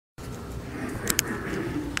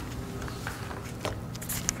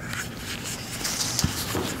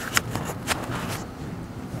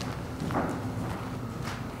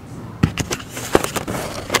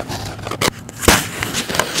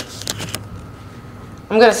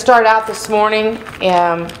I'm going to start out this morning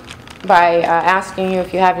by asking you,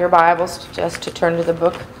 if you have your Bibles, just to turn to the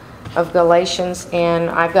book of Galatians. And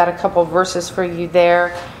I've got a couple verses for you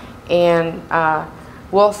there. And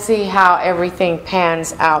we'll see how everything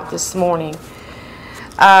pans out this morning.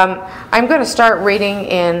 I'm going to start reading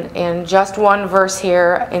in just one verse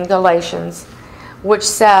here in Galatians, which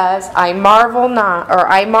says, I marvel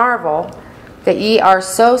that ye are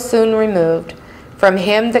so soon removed from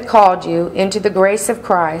him that called you into the grace of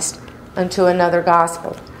Christ unto another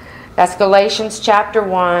gospel. That's Galatians chapter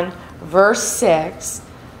 1, verse 6.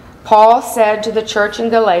 Paul said to the church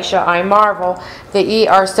in Galatia, I marvel that ye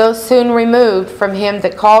are so soon removed from him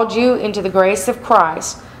that called you into the grace of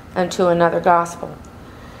Christ unto another gospel.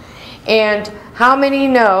 And how many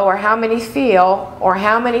know, or how many feel, or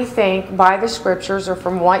how many think by the scriptures or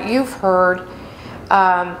from what you've heard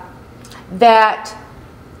that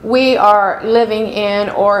we are living in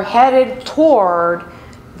or headed toward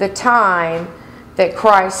the time that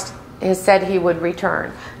Christ has said he would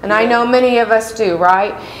return? And I know many of us do,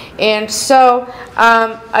 right? And so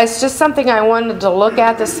it's just something I wanted to look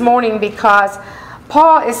at this morning, because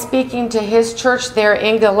Paul is speaking to his church there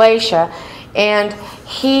in Galatia, and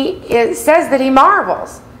it says that he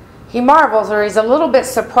marvels. He marvels, or he's a little bit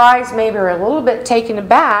surprised, maybe, or a little bit taken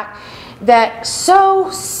aback, that so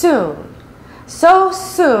soon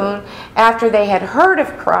after they had heard of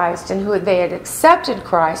Christ and who they had accepted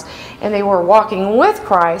Christ and they were walking with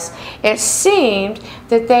Christ, it seemed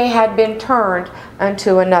that they had been turned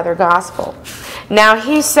unto another gospel. Now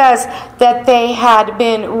he says that they had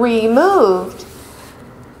been removed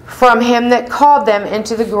from him that called them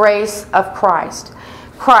into the grace of Christ.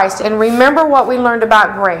 And remember what we learned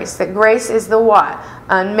about grace, that grace is the what?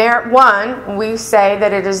 One, we say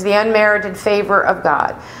that it is the unmerited favor of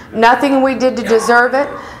God. Nothing we did to deserve it,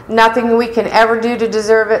 nothing we can ever do to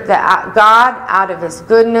deserve it, that God, out of his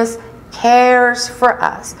goodness, cares for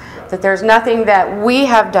us. That there's nothing that we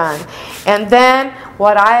have done. And then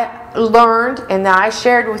what I learned, and that I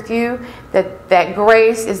shared with you, that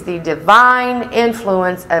grace is the divine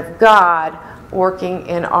influence of God working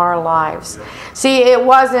in our lives. See, it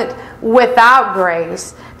wasn't without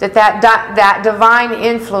grace that divine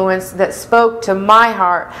influence that spoke to my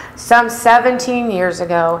heart some 17 years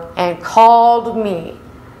ago and called me.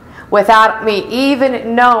 Without me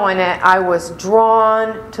even knowing it, I was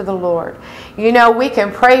drawn to the Lord. You know, we can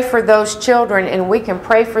pray for those children and we can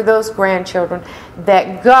pray for those grandchildren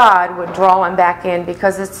that God would draw them back in,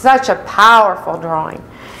 because it's such a powerful drawing.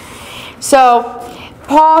 So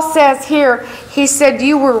Paul says here, he said,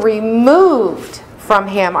 you were removed from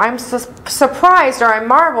him. I'm surprised, or I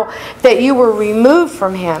marvel that you were removed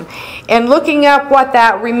from him. And looking up what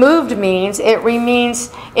that removed means, it means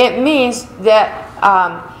that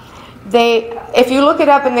if you look it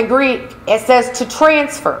up in the Greek, it says to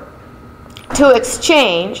transfer, to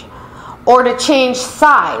exchange, or to change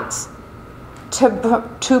sides,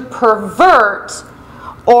 to pervert,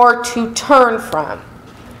 or to turn from.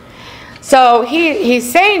 So he's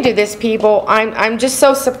saying to this people, I'm just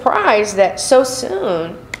so surprised that so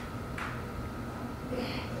soon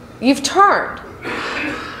you've turned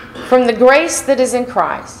from the grace that is in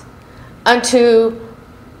Christ unto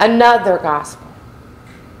another gospel.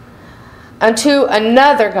 Unto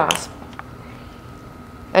another gospel.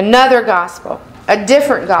 Another gospel. A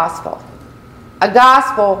different gospel. A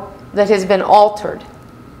gospel that has been altered.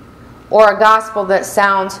 Or a gospel that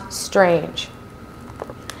sounds strange.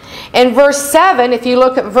 In verse 7, if you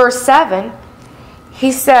look at verse 7, he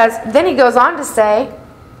says, then he goes on to say,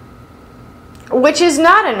 which is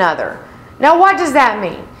not another. Now what does that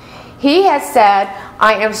mean? He has said,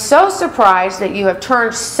 I am so surprised that you have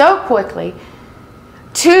turned so quickly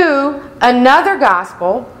to another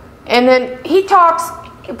gospel. And then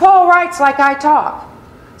Paul writes like I talk.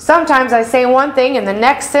 Sometimes I say one thing and the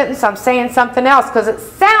next sentence I'm saying something else, because it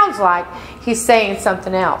sounds like he's saying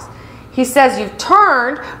something else. He says you've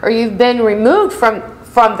turned, or you've been removed from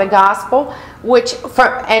the gospel,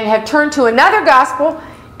 and have turned to another gospel,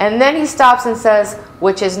 and then he stops and says,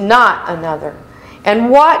 which is not another. And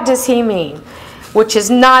what does he mean? Which is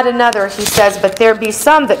not another, he says, but there be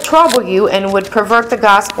some that trouble you and would pervert the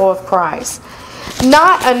gospel of Christ.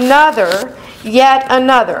 Not another, yet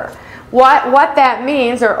another. What that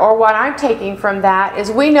means, or what I'm taking from that,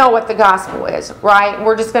 is we know what the gospel is, right?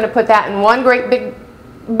 We're just going to put that in one great big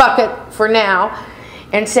bucket for now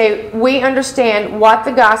and say we understand what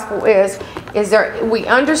the gospel is. We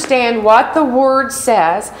understand what the word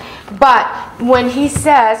says, but when he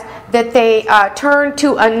says that they turn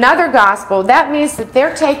to another gospel, that means that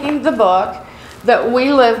they're taking the book that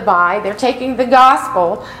we live by. They're taking the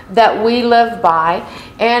gospel that we live by,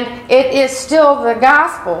 and it is still the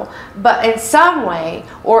gospel, but in some way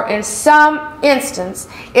or in some instance,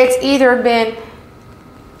 it's either been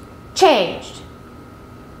changed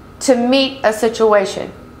to meet a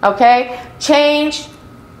situation. Okay? Changed,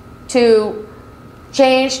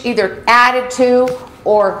 either added to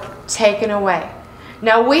or taken away.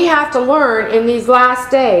 Now we have to learn in these last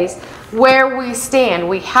days where we stand.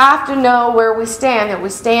 We have to know where we stand, that we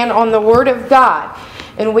stand on the Word of God.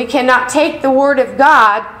 And we cannot take the Word of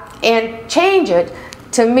God and change it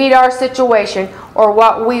to meet our situation or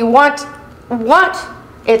what we want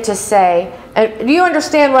it to say. And do you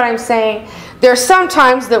understand what I'm saying? There's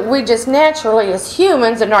sometimes that we just naturally, as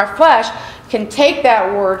humans in our flesh, can take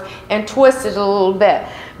that word and twist it a little bit.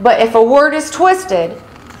 But if a word is twisted,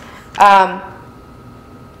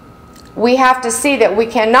 we have to see that we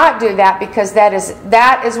cannot do that, because that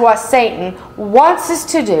is what Satan wants us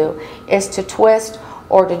to do, is to twist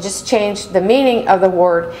or to just change the meaning of the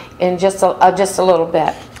word in just a little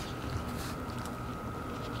bit.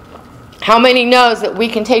 How many knows that we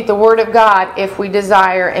can take the Word of God if we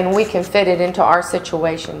desire, and we can fit it into our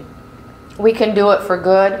situation? We can do it for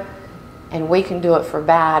good, and we can do it for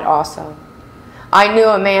bad also. I knew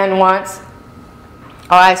a man once,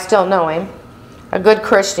 or I still know him, a good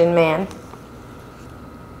Christian man,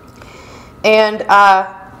 and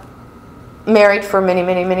married for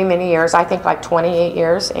many years, I think like 28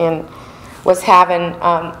 years, and was having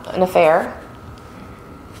an affair.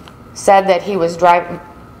 Said that he was driving...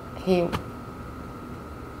 You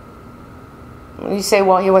say,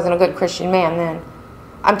 well, he wasn't a good Christian man then.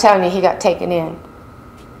 I'm telling you, he got taken in.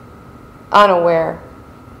 Unaware.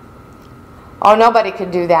 Oh, nobody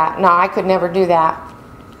could do that. No, I could never do that.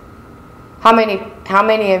 How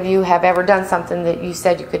many of you have ever done something that you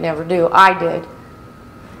said you could never do? I did.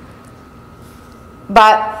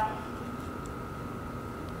 But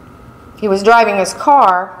he was driving his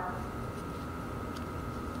car,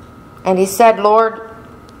 and he said, Lord,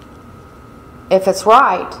 if it's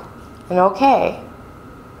right and okay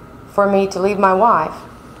for me to leave my wife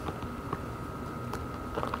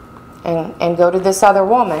and go to this other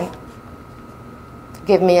woman,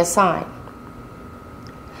 give me a sign.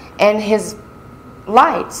 And his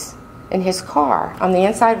lights in his car, on the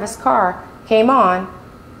inside of his car, came on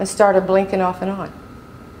and started blinking off and on.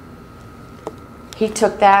 He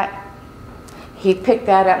took that, he picked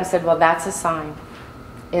that up and said, well, that's a sign.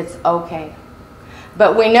 It's okay.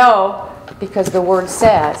 But we know, because the Word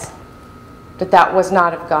says, that was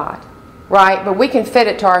not of God. Right? But we can fit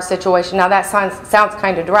it to our situation. Now that sounds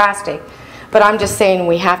kind of drastic, but I'm just saying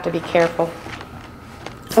we have to be careful.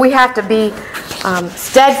 We have to be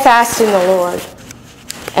steadfast in the Lord,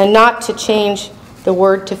 and not to change the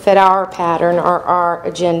Word to fit our pattern or our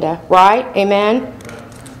agenda. Right? Amen?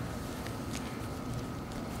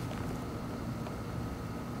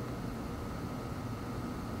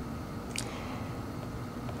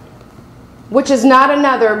 Which is not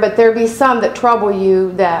another, but there be some that trouble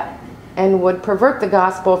you and would pervert the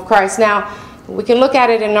gospel of Christ. Now, we can look at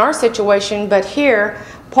it in our situation, but here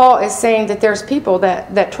Paul is saying that there's people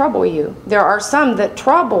that trouble you. There are some that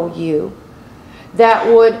trouble you that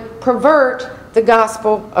would pervert the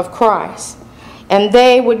gospel of Christ. And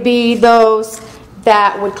they would be those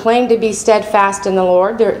that would claim to be steadfast in the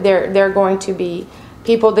Lord. They're going to be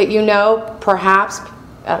people that you know, perhaps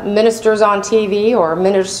ministers on TV or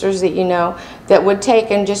ministers that you know, that would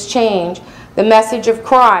take and just change the message of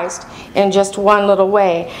Christ in just one little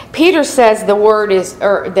way. Peter says the word is,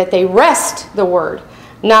 or that they wrest the word,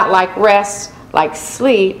 not like rest, like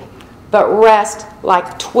sleep, but rest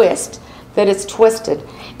like twist, that it's twisted.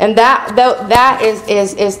 And that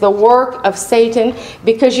is the work of Satan,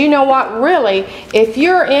 because you know what, really, if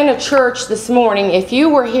you're in a church this morning, if you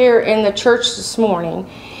were here in the church this morning,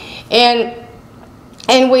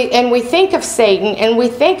 and we think of Satan, and we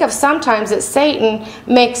think of sometimes that Satan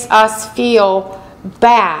makes us feel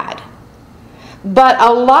bad. But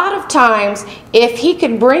a lot of times, if he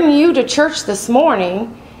could bring you to church this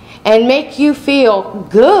morning and make you feel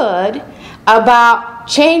good about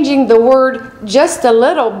changing the word just a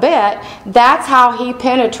little bit, that's how he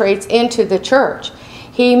penetrates into the church.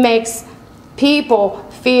 He makes people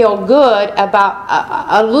feel good about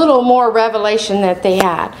a little more revelation that they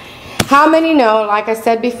had. How many know, like I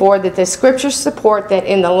said before, that the scriptures support that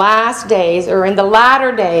in the last days, or in the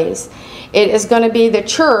latter days, it is going to be the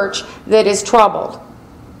church that is troubled.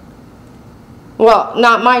 Well,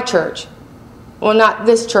 not my church. Well, not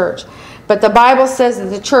this church. But the Bible says that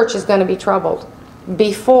the church is going to be troubled.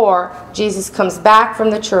 Before Jesus comes back from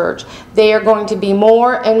the church, they are going to be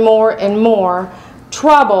more and more and more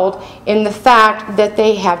troubled in the fact that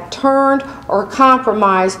they have turned or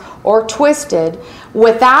compromised or twisted,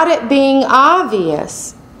 without it being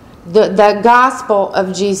obvious, the gospel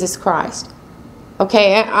of Jesus Christ.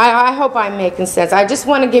 Okay, I hope I'm making sense. I just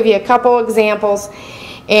want to give you a couple examples,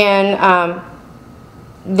 and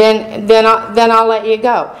then I'll let you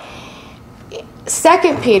go.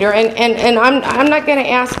 2 Peter, and I'm not going to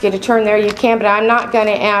ask you to turn there. You can, but I'm not going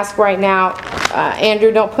to ask right now.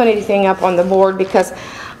 Andrew, don't put anything up on the board, because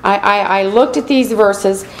I looked at these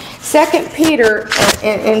verses. 2 Peter,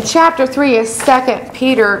 in chapter 3 of 2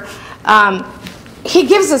 Peter, he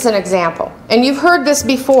gives us an example. And you've heard this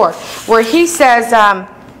before, where he says,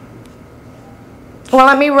 well,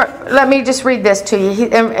 let me just read this to you.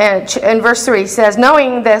 In verse 3, he says,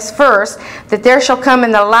 knowing this first, that there shall come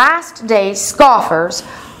in the last days scoffers,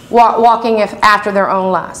 walking after their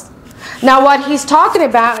own lust. Now, what he's talking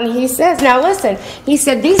about, and he says, now listen, he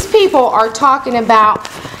said, these people are talking about,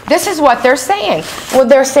 this is what they're saying. Well,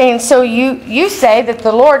 they're saying, so you say that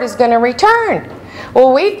the Lord is going to return.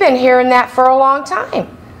 Well, we've been hearing that for a long time.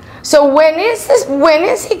 So when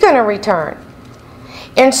is he going to return?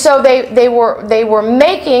 And so they were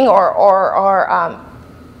making or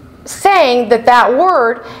saying that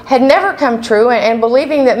word had never come true, and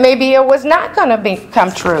believing that maybe it was not going to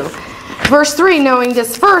come true. Verse 3, knowing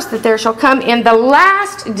this first, that there shall come in the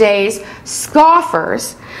last days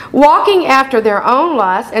scoffers, walking after their own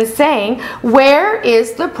lusts, and saying, where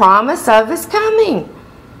is the promise of his coming?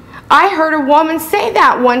 I heard a woman say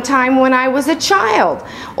that one time when I was a child,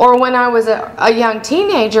 or when I was a young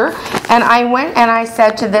teenager, and I went and I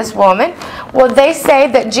said to this woman, well, they say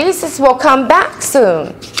that Jesus will come back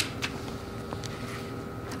soon.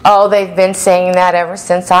 Oh, they've been saying that ever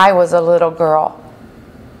since I was a little girl.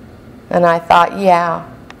 And I thought, yeah,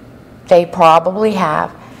 they probably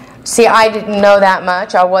have. See, I didn't know that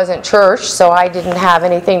much. I wasn't church, so I didn't have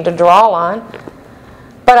anything to draw on.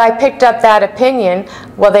 But I picked up that opinion.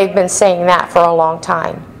 Well, they've been saying that for a long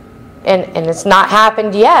time. And it's not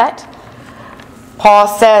happened yet. Paul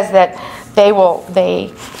says that they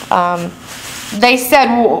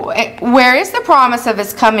said, where is the promise of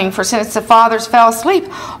his coming? For since the fathers fell asleep,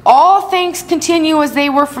 all things continue as they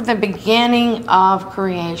were from the beginning of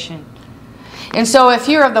creation. And so if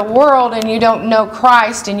you're of the world and you don't know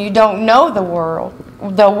Christ, and you don't know the Word,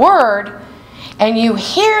 and you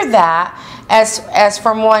hear that as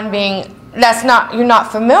from one being you're not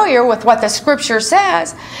familiar with what the Scripture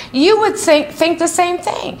says, you would think the same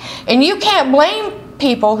thing. And you can't blame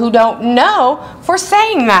people who don't know for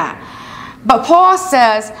saying that. But Paul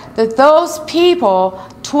says that those people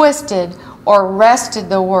twisted or wrested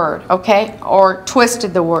the Word, okay? Or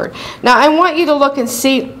twisted the Word. Now I want you to look and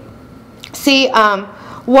see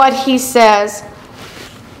what he says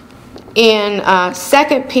in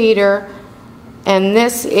 2 Peter, and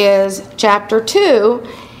this is chapter 2,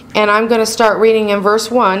 and I'm going to start reading in verse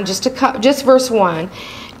 1, just verse 1.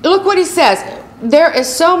 Look what he says. There is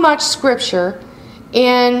so much Scripture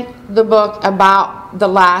in the book about the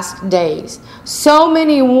last days. So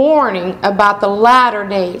many warning about the latter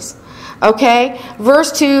days. Okay?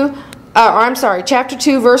 Chapter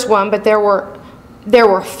 2, verse 1, but there were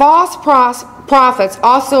false prophets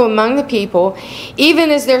also among the people, even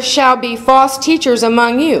as there shall be false teachers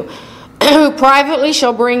among you, who privately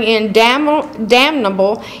shall bring in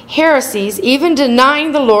damnable heresies, even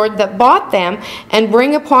denying the Lord that bought them, and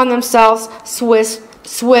bring upon themselves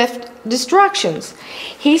swift destructions.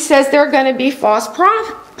 He says there are going to be false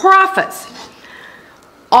prophets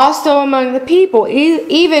also among the people,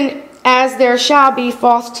 even as there shall be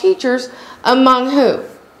false teachers among who?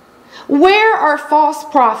 Where are false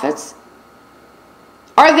prophets?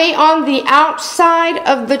 Are they on the outside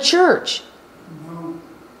of the church? No.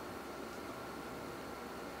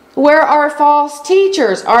 Where are false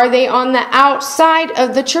teachers? Are they on the outside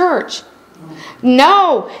of the church?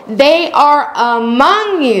 No, they are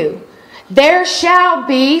among you. There shall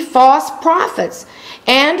be false prophets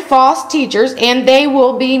and false teachers, and they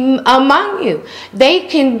will be among you. They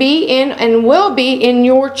can be in and will be in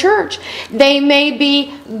your church. They may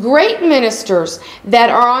be great ministers that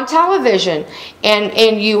are on television,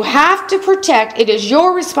 and you have to protect. It is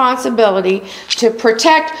your responsibility to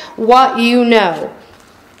protect what you know.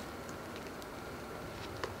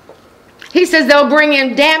 He says they'll bring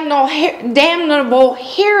in damnable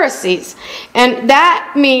heresies. And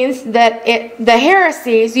that means that the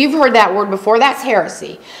heresies, you've heard that word before, that's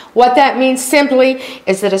heresy. What that means simply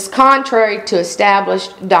is that it's contrary to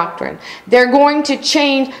established doctrine. They're going to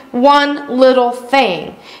change one little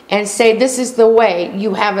thing and say this is the way.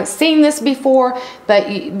 You haven't seen this before, but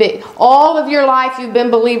all of your life you've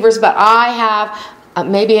been believers, but I have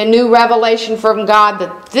maybe a new revelation from God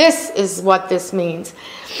that this is what this means.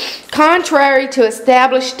 Contrary to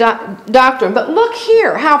established doctrine. But look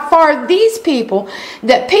here how far these people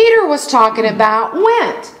that Peter was talking about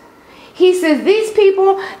went. He says these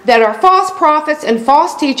people that are false prophets and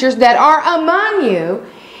false teachers that are among you,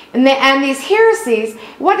 and these heresies,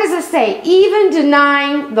 what does it say? Even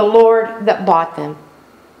denying the Lord that bought them.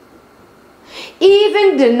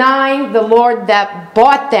 Even denying the Lord that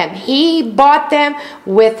bought them. He bought them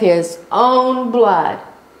with His own blood.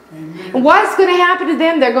 Amen. What's going to happen to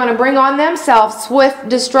them? They're going to bring on themselves swift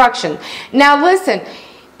destruction. Now listen,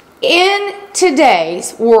 in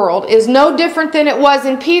today's world is no different than it was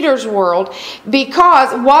in Peter's world,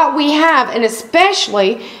 because what we have, and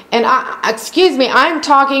especially, and I'm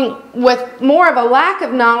talking with more of a lack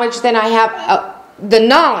of knowledge than I have the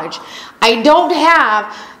knowledge. I don't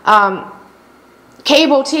have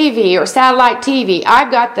cable TV or satellite TV.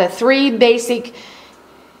 I've got the 3 basic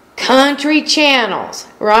country channels,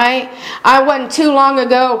 right? I wasn't too long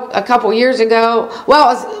ago, a couple years ago,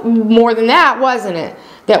 well, it was more than that, wasn't it?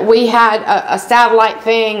 That we had a satellite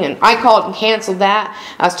thing, and I called and canceled that.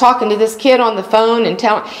 I was talking to this kid on the phone and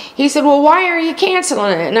he said, well, why are you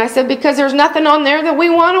canceling it? And I said, because there's nothing on there that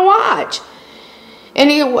we want to watch.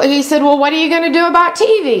 And he said, well, what are you going to do about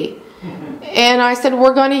TV? And I said,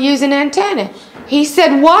 we're going to use an antenna. He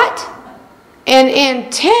said, what? An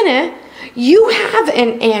antenna? You have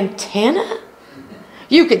an antenna?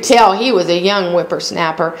 You could tell he was a young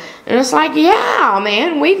whippersnapper. And it's like, yeah,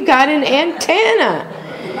 man, we've got an antenna.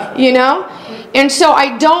 You know? And so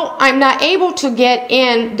I'm not able to get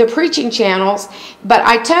in the preaching channels. But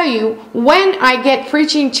I tell you, when I get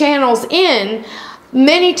preaching channels in,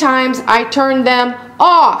 many times I turn them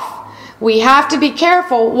off. We have to be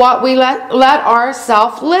careful what we let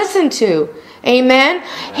ourselves listen to. Amen?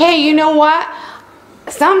 Hey, you know what?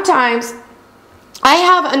 Sometimes I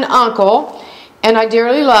have an uncle, and I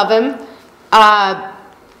dearly love him,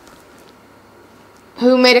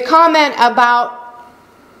 who made a comment about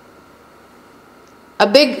a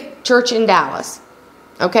big church in Dallas.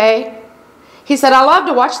 Okay? He said, I love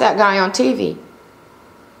to watch that guy on TV.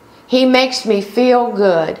 He makes me feel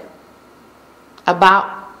good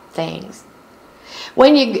about things.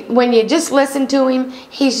 When you just listen to him,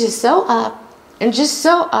 he's just so up and just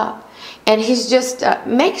so up, and he's just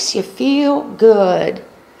makes you feel good.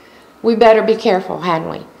 We better be careful, hadn't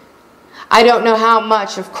we? I don't know how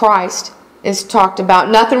much of Christ is talked about.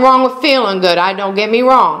 Nothing wrong with feeling good. Don't get me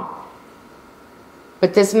wrong.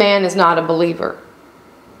 But this man is not a believer.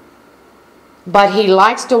 But he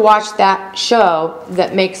likes to watch that show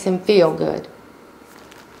that makes him feel good.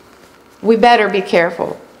 We better be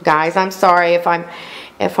careful, guys. I'm sorry if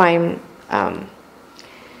I'm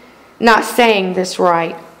not saying this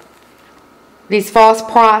right. These false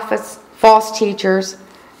prophets, false teachers,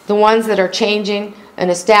 the ones that are changing an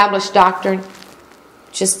established doctrine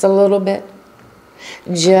just a little bit.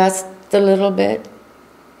 Just a little bit.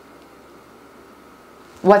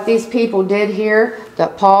 What these people did here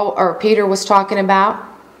that Paul or Peter was talking about,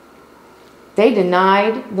 they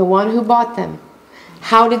denied the one who bought them.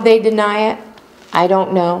 How did they deny it? I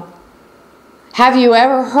don't know. Have you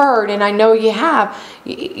ever heard, and I know you have,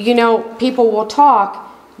 you know, people will talk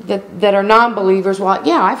that are non-believers. Well,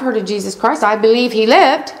 yeah, I've heard of Jesus Christ. I believe He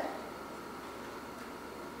lived.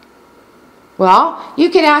 Well, you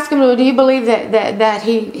could ask them, well, do you believe that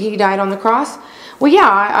he died on the cross? Well, yeah,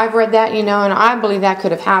 I've read that, you know, and I believe that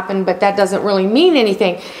could have happened, but that doesn't really mean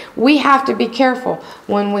anything. We have to be careful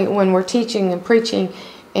when we're teaching and preaching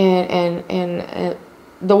and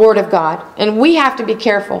the Word of God. And we have to be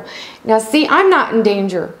careful. Now, see, I'm not in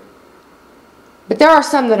danger. But there are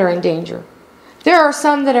some that are in danger. There are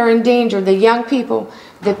some that are in danger, the young people,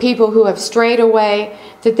 the people who have strayed away,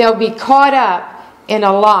 that they'll be caught up in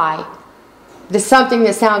a lie. There's something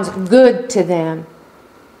that sounds good to them.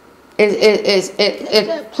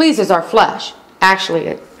 It pleases our flesh.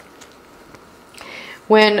 Actually,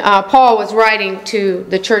 when Paul was writing to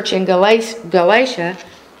the church in Galatia,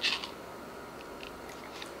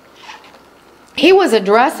 he was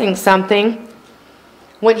addressing something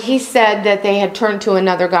when he said that they had turned to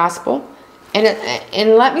another gospel.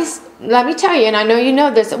 And let me tell you, and I know you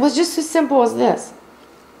know this, it was just as simple as this.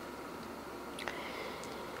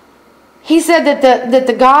 He said that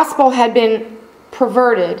the gospel had been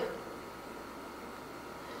perverted.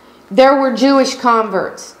 There were Jewish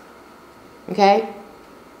converts, okay?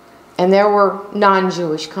 And there were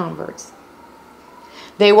non-Jewish converts.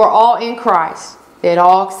 They were all in Christ. They had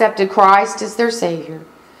all accepted Christ as their Savior.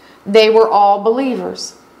 They were all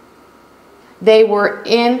believers. They were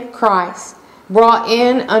in Christ, brought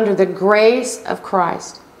in under the grace of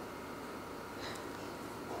Christ.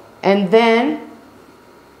 And then,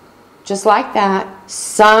 just like that,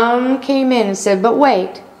 some came in and said, but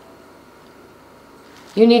wait,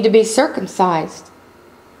 you need to be circumcised.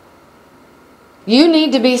 You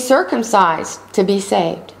need to be circumcised to be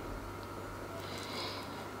saved.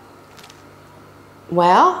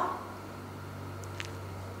 Well,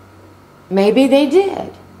 maybe they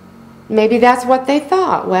did. Maybe that's what they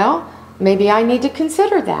thought. Well, maybe I need to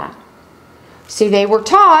consider that. See, they were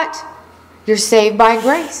taught, you're saved by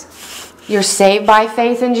grace. You're saved by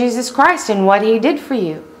faith in Jesus Christ and what He did for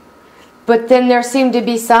you. But then there seemed to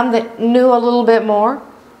be some that knew a little bit more.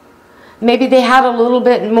 Maybe they had a little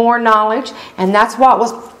bit more knowledge, and that's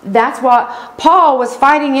what Paul was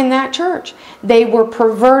fighting in that church. They were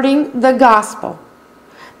perverting the gospel.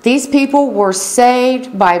 These people were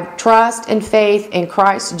saved by trust and faith in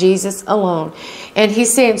Christ Jesus alone. And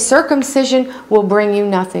he's saying circumcision will bring you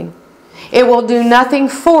nothing. It will do nothing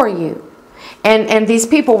for you. And these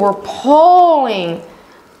people were pulling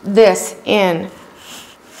this in.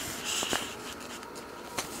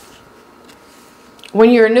 When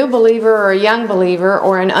you're a new believer or a young believer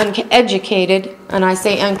or an uneducated, and I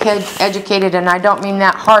say uneducated and I don't mean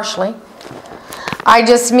that harshly, I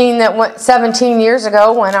just mean that 17 years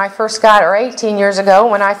ago when I first got, or 18 years ago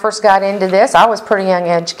when I first got into this, I was pretty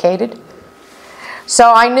uneducated.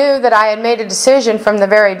 So I knew that I had made a decision from the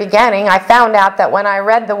very beginning. I found out that when I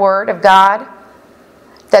read the Word of God,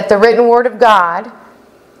 that the written Word of God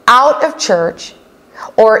out of church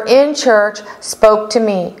or in church spoke to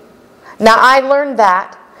me. Now I learned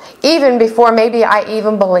that even before maybe I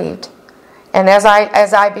even believed. And as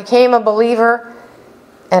I became a believer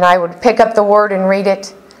and I would pick up the Word and read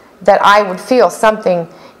it, that I would feel something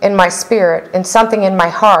in my spirit and something in my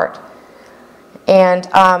heart. And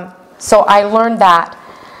so I learned that.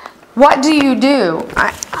 What do you do?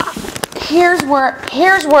 Here's where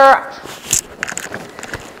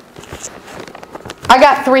I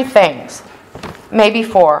got 3 things, maybe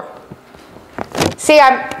 4. See,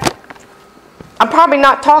 I'm probably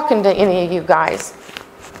not talking to any of you guys,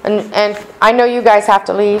 and I know you guys have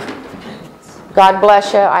to leave. God bless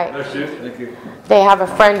you. Bless you. Thank you. They have a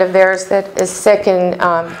friend of theirs that is sick, and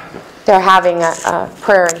they're having a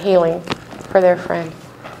prayer and healing for their friend.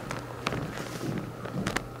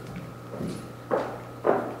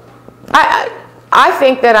 I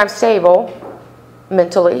think that I'm stable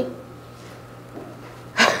mentally.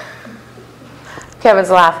 Kevin's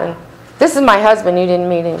laughing. This is my husband. You didn't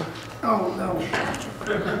meet him. Oh, no.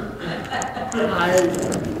 I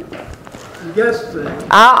guess that.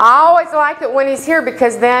 I always like it when he's here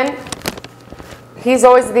because then he's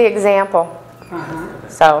always the example.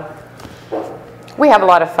 So we have a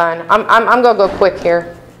lot of fun. I'm going to go quick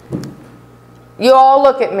here. You all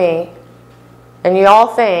look at me and you all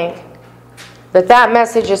think that that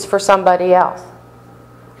message is for somebody else.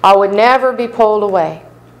 I would never be pulled away.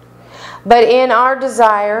 But in our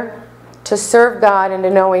desire to serve God and to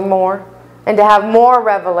know Him more and to have more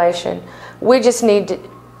revelation, we just need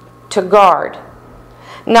to guard.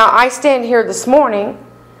 Now, I stand here this morning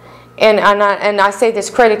and I say this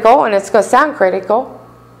critical, and it's going to sound critical,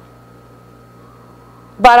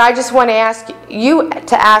 but I just want to ask you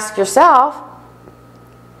to ask yourself,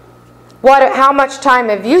 how much time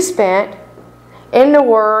have you spent in the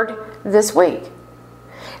Word this week?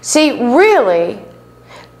 See, really,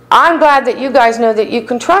 I'm glad that you guys know that you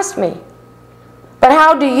can trust me. But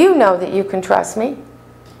how do you know that you can trust me?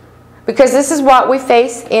 Because this is what we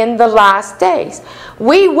face in the last days.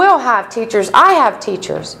 We will have teachers. I have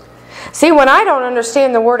teachers. See, when I don't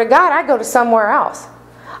understand the Word of God, I go to somewhere else.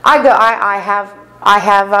 I have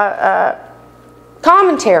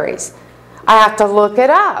commentaries. I have to look it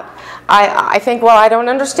up. I think, well, I don't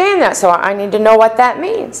understand that, so I need to know what that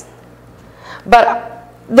means. But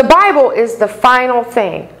the Bible is the final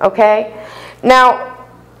thing, okay? Now,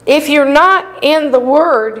 if you're not in the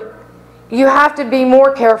Word, you have to be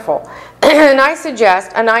more careful. And I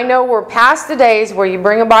suggest, and I know we're past the days where you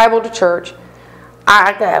bring a Bible to church.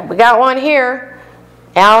 We got one here.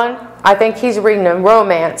 Alan, I think he's reading a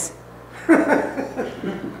romance.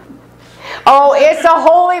 Oh, it's a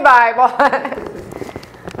holy Bible.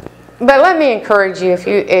 But let me encourage you,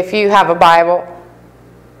 if you have a Bible,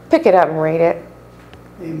 pick it up and read it.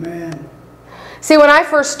 Amen. See, when I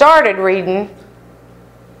first started reading,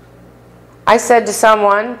 I said to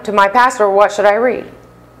someone, to my pastor, what should I read?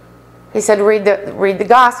 He said, read the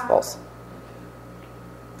Gospels.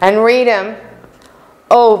 And read them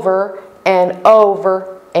over and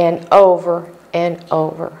over and over and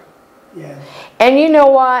over. Yes. And you know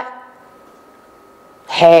what?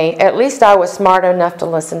 Hey, at least I was smart enough to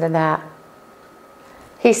listen to that.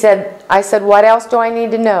 I said, what else do I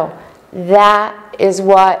need to know? That that is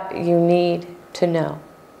what you need to know.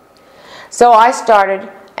 So I started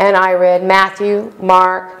and I read Matthew,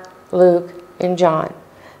 Mark, Luke, and John.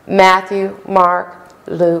 Matthew, Mark,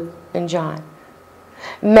 Luke, and John.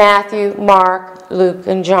 Matthew, Mark, Luke,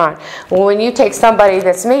 and John. Well, when you take somebody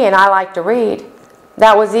that's me and I like to read,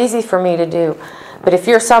 that was easy for me to do. But if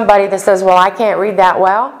you're somebody that says, well, I can't read that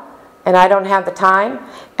well, and I don't have the time,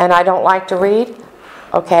 and I don't like to read,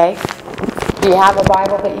 okay, do you have a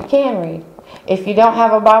Bible that you can read? If you don't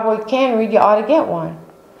have a Bible you can read, you ought to get one.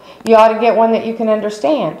 You ought to get one that you can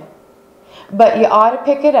understand. But you ought to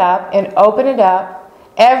pick it up and open it up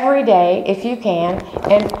every day if you can.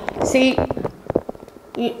 And see,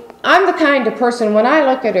 I'm the kind of person, when I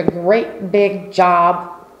look at a great big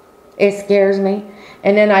job, it scares me,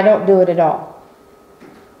 and then I don't do it at all.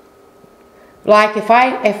 Like if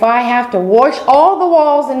I have to wash all the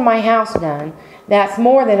walls in my house done, that's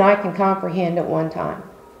more than I can comprehend at one time.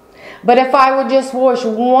 But if I would just wash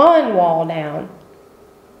one wall down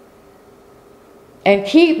and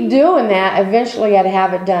keep doing that, eventually I'd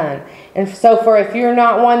have it done. And so if you're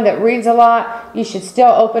not one that reads a lot, you should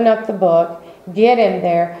still open up the book, get in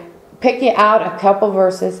there, pick you out a couple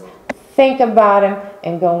verses, think about them,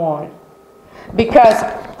 and go on. Because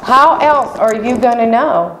how else are you going to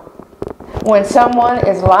know when someone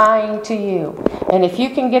is lying to you? And if you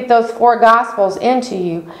can get those 4 Gospels into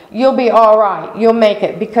you, you'll be all right. You'll make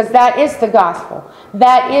it, because that is the gospel.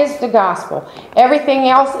 That is the gospel. Everything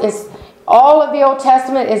else is, all of the Old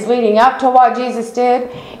Testament is leading up to what Jesus did,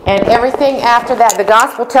 and everything after that, the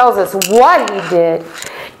gospel tells us what He did,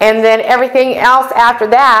 and then everything else after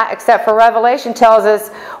that, except for Revelation, tells us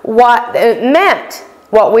what it meant,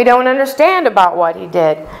 what we don't understand about what He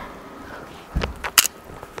did.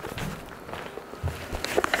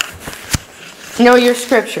 Know your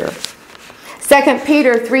scripture. 2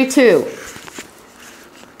 Peter 3:2.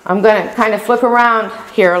 I'm going to kind of flip around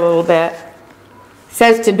here a little bit. It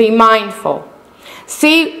says to be mindful.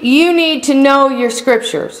 See, you need to know your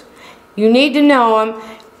scriptures. You need to know them.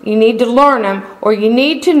 You need to learn them, or you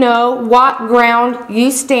need to know what ground you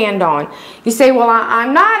stand on. You say, well,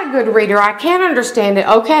 I'm not a good reader. I can't understand it.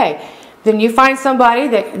 Okay. Then you find somebody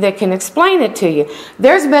that can explain it to you.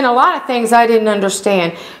 There's been a lot of things I didn't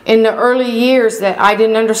understand in the early years that I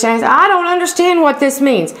didn't understand. I don't understand what this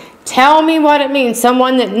means. Tell me what it means.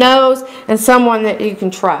 Someone that knows and someone that you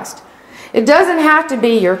can trust. It doesn't have to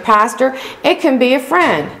be your pastor. It can be a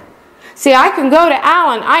friend. See, I can go to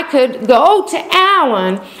Alan. I could go to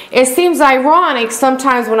Alan. It seems ironic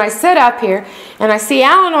sometimes when I sit up here and I see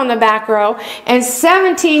Alan on the back row. And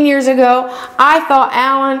 17 years ago, I thought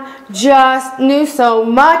Alan just knew so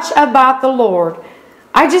much about the Lord.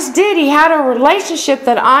 I just did. He had a relationship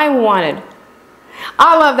that I wanted.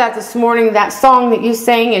 I love that this morning, that song that you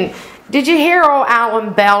sang. And did you hear old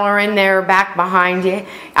Alan Beller in there back behind you?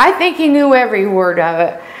 I think he knew every word of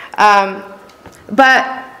it.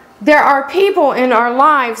 But there are people in our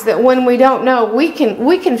lives that when we don't know, we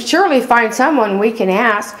can surely find someone we can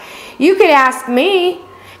ask. You could ask me,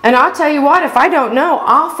 and I'll tell you what, if I don't know,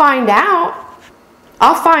 I'll find out.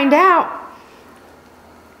 I'll find out.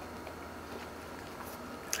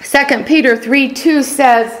 2 Peter 3:2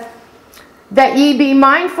 says, that ye be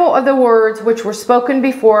mindful of the words which were spoken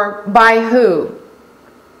before by who?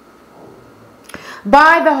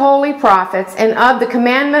 By the holy prophets, and of the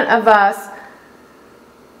commandment of us,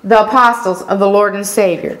 the apostles of the Lord and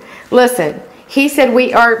Savior. Listen, he said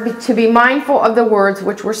we are to be mindful of the words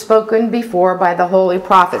which were spoken before by the holy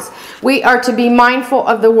prophets. We are to be mindful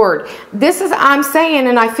of the word. This is, I'm saying,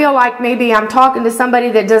 and I feel like maybe I'm talking to somebody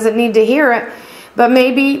that doesn't need to hear it, but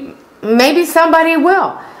maybe somebody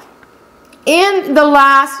will. In the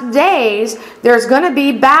last days, there's going to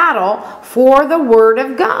be battle for the Word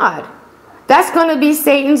of God. That's going to be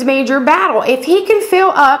Satan's major battle. If he can fill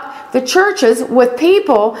up the churches with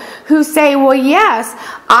people who say, well, yes,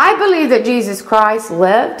 I believe that Jesus Christ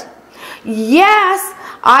lived. Yes,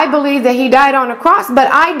 I believe that He died on a cross, but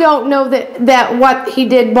I don't know that what He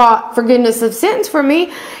did bought forgiveness of sins for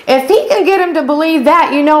me. If he can get them to believe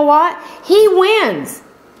that, you know what? He wins.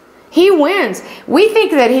 He wins. We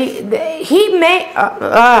think that he may...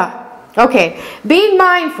 Okay. Be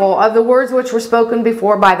mindful of the words which were spoken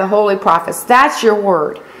before by the holy prophets. That's your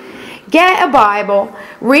word. Get a Bible,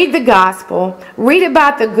 read the gospel, read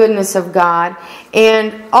about the goodness of God,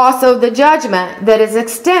 and also the judgment that is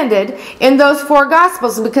extended in those 4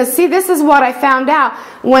 gospels. Because see, this is what I found out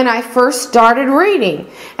when I first started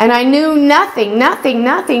reading. And I knew nothing.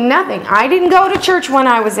 I didn't go to church when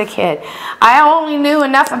I was a kid. I only knew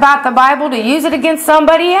enough about the Bible to use it against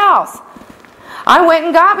somebody else. I went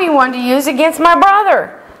and got me one to use against my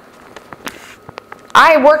brother.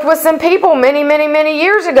 I worked with some people many, many, many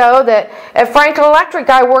years ago that at Franklin Electric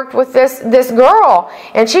I worked with this girl,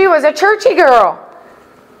 and she was a churchy girl.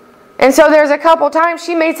 And so there's a couple times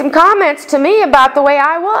she made some comments to me about the way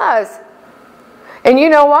I was. And you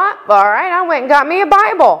know what? All right, I went and got me a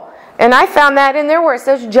Bible. And I found that in there where it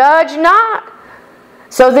says, judge not,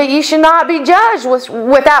 so that ye should not be judged.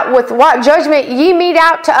 With what judgment ye mete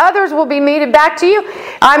out to others will be meted back to you.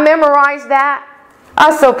 I memorized that. I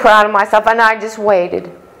was so proud of myself, and I just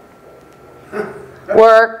waited.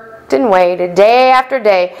 Worked and waited day after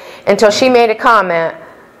day until she made a comment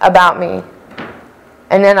about me.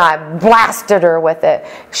 And then I blasted her with it.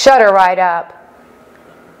 Shut her right up.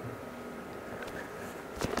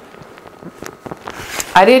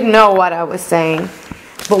 I didn't know what I was saying.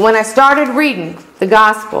 But when I started reading the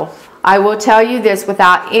gospel, I will tell you this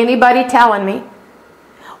without anybody telling me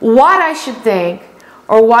what I should think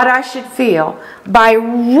or what I should feel. By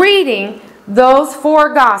reading those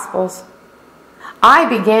 4 gospels, I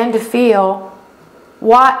began to feel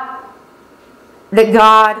that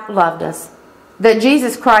God loved us. That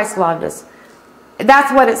Jesus Christ loved us.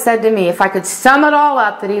 That's what it said to me. If I could sum it all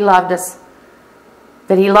up, that He loved us.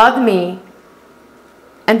 That He loved me.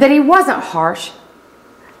 And that He wasn't harsh.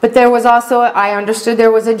 But there was also, I understood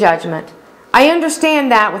there was a judgment. I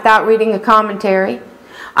understand that without reading a commentary.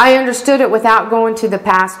 I understood it without going to the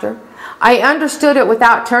pastor. I understood it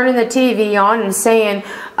without turning the TV on and saying,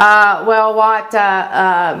 well, what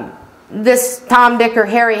this Tom, Dick, or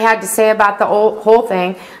Harry had to say about the whole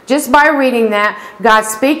thing. Just by reading that, God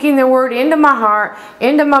speaking the Word into my heart,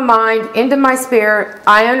 into my mind, into my spirit,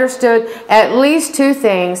 I understood at least 2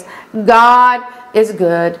 things. God is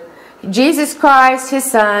good. Jesus Christ, His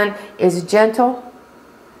Son, is gentle.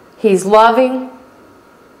 He's loving.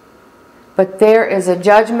 But there is a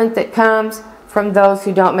judgment that comes from those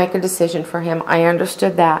who don't make a decision for Him. I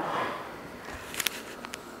understood that.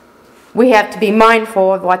 We have to be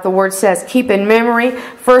mindful of what the Word says. Keep in memory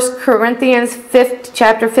 1 Corinthians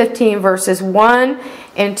chapter 15, verses 1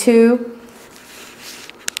 and 2.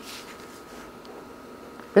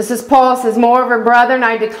 This is Paul says, moreover, brethren,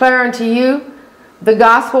 I declare unto you the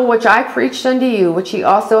gospel which I preached unto you, which ye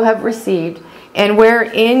also have received, and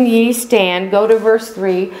wherein ye stand. Go to verse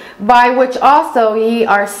 3. By which also ye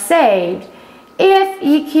are saved, if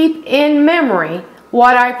ye keep in memory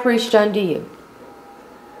what I preached unto you.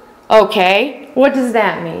 Okay, what does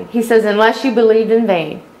that mean? He says, unless you believed in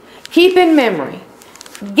vain. Keep in memory.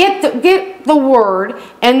 Get the Word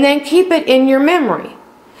and then keep it in your memory.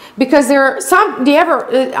 Because there are some,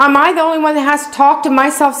 am I the only one that has to talk to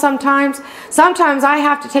myself sometimes? Sometimes I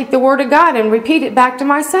have to take the Word of God and repeat it back to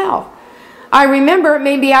myself. I remember,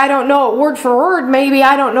 maybe I don't know it word for word, maybe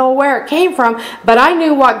I don't know where it came from, but I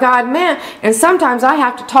knew what God meant, and sometimes I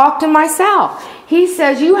have to talk to myself. He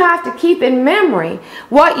says you have to keep in memory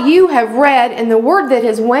what you have read and the Word that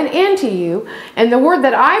has went into you and the Word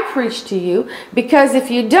that I preached to you, because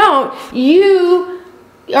if you don't, you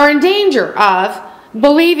are in danger of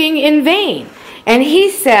believing in vain. And he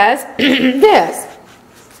says this.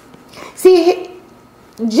 See,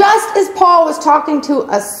 just as Paul was talking to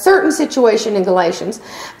a certain situation in Galatians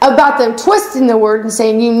about them twisting the Word and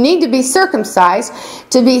saying you need to be circumcised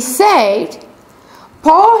to be saved,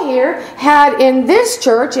 Paul here had in this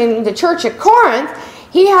church, in the church at Corinth,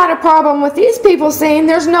 he had a problem with these people saying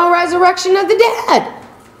there's no resurrection of the dead.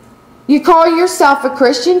 You call yourself a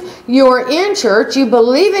Christian, you're in church, you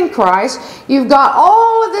believe in Christ, you've got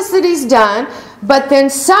all of this that He's done, but then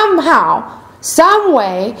somehow, some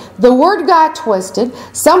way, the Word got twisted.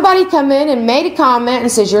 Somebody come in and made a comment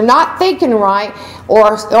and says you're not thinking right,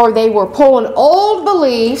 or they were pulling old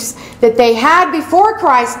beliefs that they had before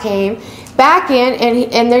Christ came back in,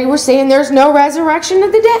 and they were saying there's no resurrection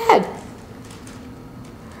of the dead.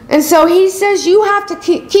 And so he says you have to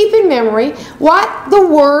keep in memory what the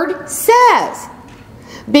Word says.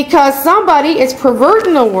 Because somebody is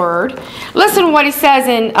perverting the Word. Listen to what he says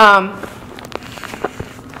in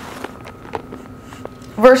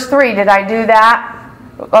verse 3. Did I do that?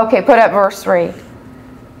 Okay, put up verse 3.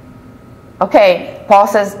 Okay, Paul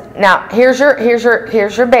says, now here's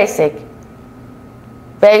your basic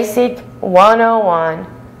 101,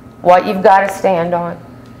 what you've got to stand on.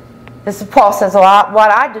 This is Paul says, well, what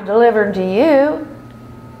I delivered to you,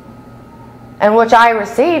 and which I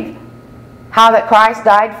received, how that Christ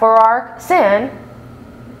died for our sin.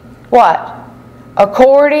 What?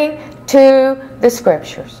 According to the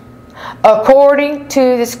Scriptures. According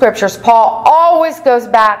to the Scriptures. Paul always goes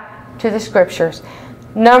back to the Scriptures.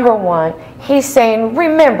 Number one, he's saying,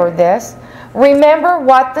 remember this. Remember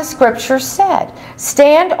what the Scriptures said.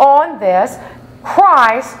 Stand on this.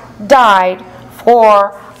 Christ died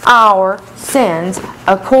for our sins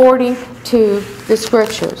according to the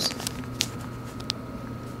Scriptures.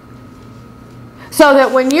 So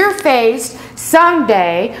that when you're faced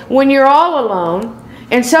someday, when you're all alone,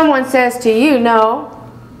 and someone says to you, no,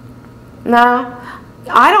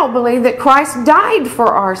 I don't believe that Christ died for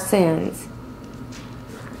our sins.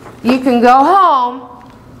 You can go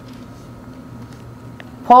home,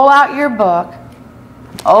 pull out your book,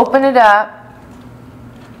 open it up,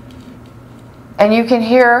 and you can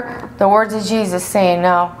hear the words of Jesus saying,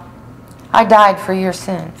 no, I died for your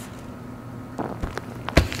sins.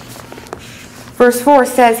 Verse 4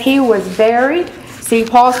 says he was buried. See,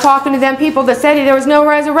 Paul's talking to them people that said there was no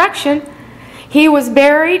resurrection. He was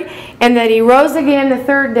buried and that he rose again the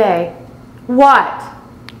third day. What?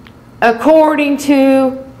 According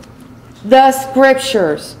to the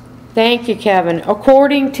Scriptures. Thank you, Kevin.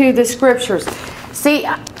 According to the Scriptures. See,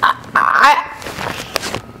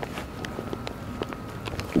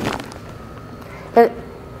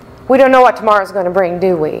 we don't know what tomorrow's going to bring,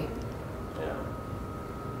 do we?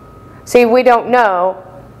 See, we don't know.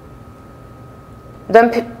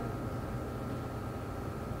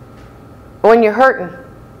 When you're hurting,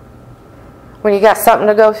 when you got something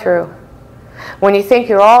to go through, when you think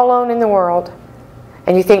you're all alone in the world,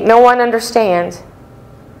 and you think no one understands,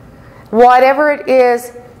 whatever it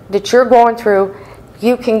is that you're going through,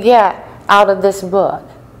 you can get out of this book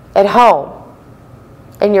at home,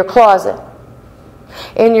 in your closet,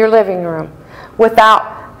 in your living room,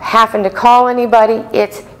 without having to call anybody.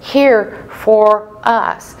 It's here for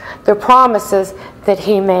us. The promises that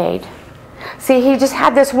he made. See, he just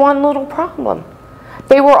had this one little problem.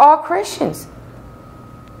 They were all Christians.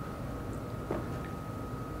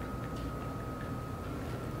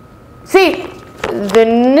 See, the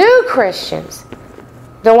new Christians,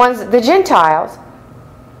 the Gentiles,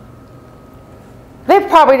 they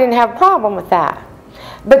probably didn't have a problem with that.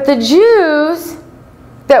 But the Jews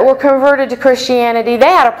that were converted to Christianity, they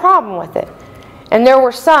had a problem with it. And there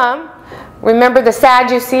were some, remember the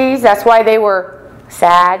Sadducees? That's why they were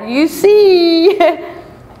sad. You see,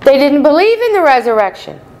 they didn't believe in the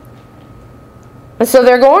resurrection. And so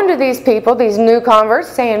they're going to these people, these new converts,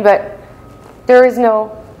 saying, but there is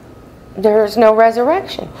no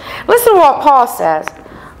resurrection. Listen to what Paul says.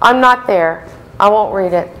 I'm not there. I won't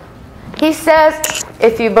read it. He says,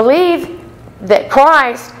 if you believe that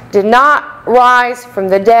Christ did not rise from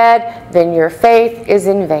the dead, then your faith is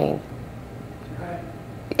in vain.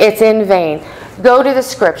 It's in vain. Go to the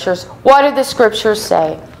Scriptures. What did the Scriptures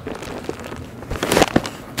say?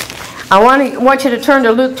 I want you to turn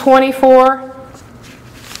to Luke 24.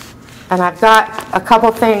 And I've got a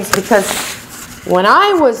couple things, because when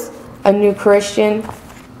I was a new Christian,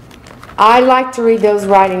 I liked to read those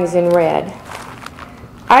writings in red.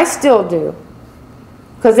 I still do.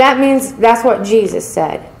 Because that means that's what Jesus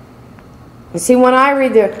said. You see, when I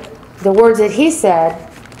read the words that he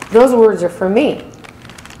said, those words are for me.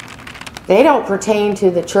 They don't pertain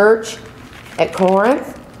to the church at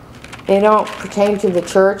Corinth. They don't pertain to the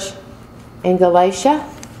church in Galatia.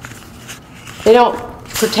 They don't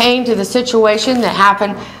pertain to the situation that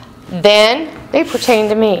happened then. They pertain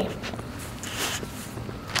to me.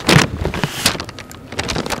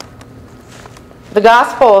 The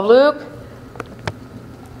Gospel of Luke,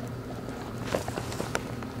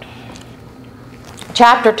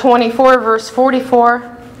 chapter 24, verse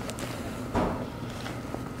 44.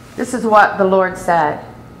 This is what the Lord said.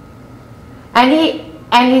 And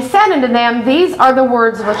he said unto them, these are the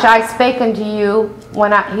words which I spake unto you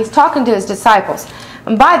when he's talking to his disciples.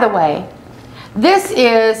 And by the way, this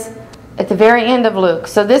is at the very end of Luke.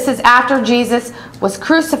 So this is after Jesus was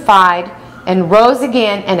crucified and rose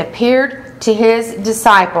again and appeared to his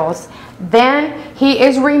disciples. Then he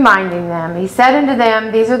is reminding them. He said unto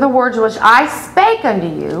them, these are the words which I spake unto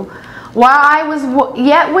you while I was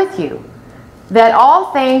yet with you, that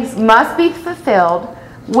all things must be fulfilled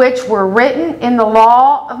which were written in the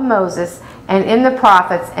law of Moses and in the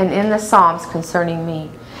prophets and in the Psalms concerning me.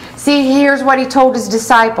 See, here's what he told his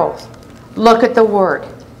disciples. Look at the Word.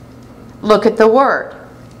 Look at the Word.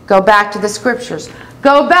 Go back to the Scriptures.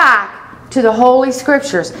 Go back to the Holy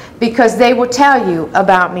Scriptures, because they will tell you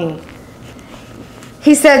about me.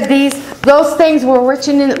 He said those things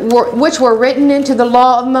which were written into the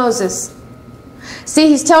law of Moses. See,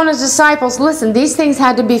 he's telling his disciples, listen, these things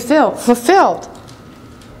had to be fulfilled,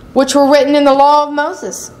 which were written in the law of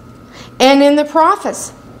Moses, and in the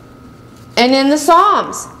prophets, and in the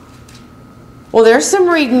Psalms. Well, there's some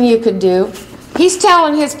reading you could do. He's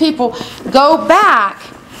telling his people, go back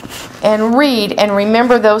and read and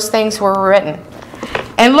remember those things were written.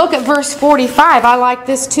 And look at verse 45. I like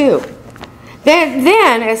this too.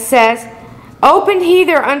 Then it says, Opened he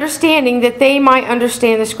their understanding that they might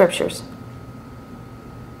understand the Scriptures.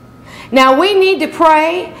 Now we need to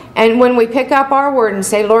pray, and when we pick up our word and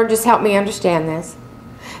say, Lord, just help me understand this.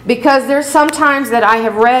 Because there's sometimes that I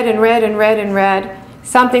have read and read and read and read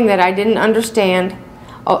something that I didn't understand.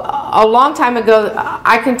 A long time ago,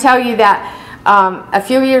 I can tell you that a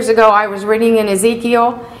few years ago I was reading in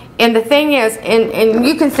Ezekiel. And the thing is, and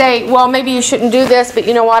you can say, well, maybe you shouldn't do this, but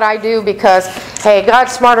you know what, I do because, hey,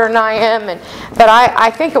 God's smarter than I am. But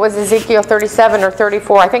I think it was Ezekiel 37 or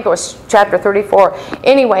 34. I think it was chapter 34.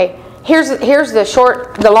 Anyway, here's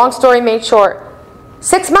the long story made short.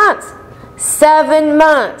 6 months. 7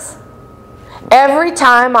 months. Every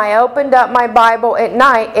time I opened up my Bible at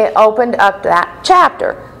night, it opened up that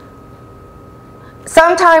chapter.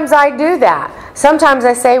 Sometimes I do that. Sometimes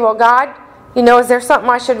I say, well, God, you know, is there something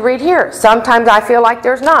I should read here? Sometimes I feel like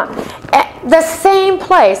there's not. At the same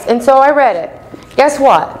place. And so I read it. Guess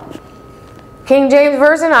what? King James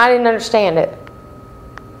Version, I didn't understand it.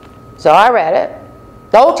 So I read it.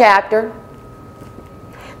 The whole chapter.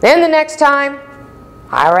 Then the next time,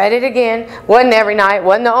 I read it again. Wasn't every night.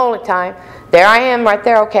 Wasn't the only time. There I am right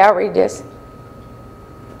there. Okay, I'll read this.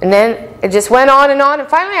 And then it just went on. And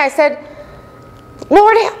finally I said,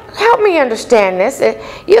 Lord, help me understand this.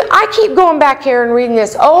 I keep going back here and reading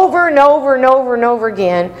this over and over and over and over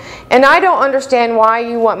again. And I don't understand why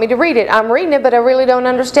you want me to read it. I'm reading it, but I really don't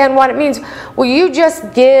understand what it means. Will you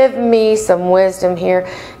just give me some wisdom here?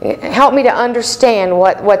 Help me to understand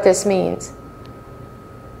what this means.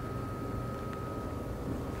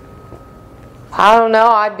 I don't know.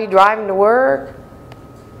 I'd be driving to work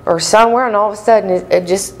or somewhere, and all of a sudden, it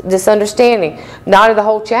just this understanding. Not of the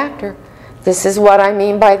whole chapter. This is what I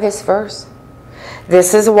mean by this verse.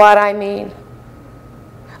 This is what I mean.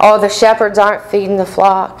 Oh, the shepherds aren't feeding the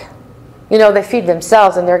flock. You know, they feed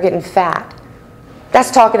themselves and they're getting fat. That's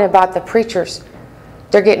talking about the preachers.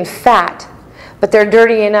 They're getting fat, but they're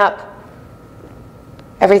dirtying up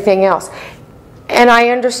everything else. And I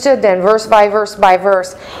understood then, verse by verse by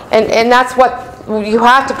verse. And that's what you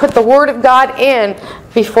have to put the Word of God in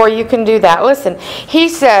before you can do that. Listen, he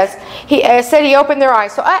said he opened their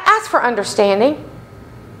eyes. So ask for understanding.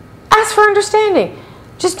 Ask for understanding.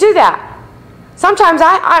 Just do that. Sometimes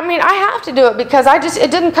I have to do it because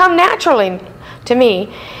it didn't come naturally to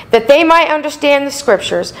me, that they might understand the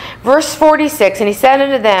Scriptures. Verse 46, and he said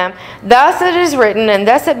unto them, thus it is written, and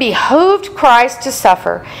thus it behooved Christ to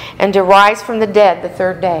suffer, and to rise from the dead the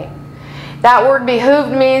third day. That word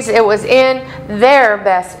behooved means it was in their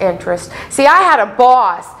best interest. See, I had a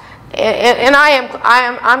boss, and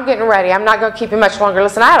I'm getting ready. I'm not going to keep you much longer.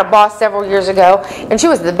 Listen, I had a boss several years ago, and she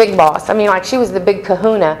was the big boss. I mean, like, she was the big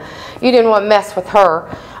kahuna. You didn't want to mess with her.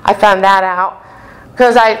 I found that out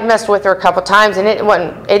because I messed with her a couple times, and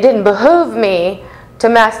it didn't behoove me to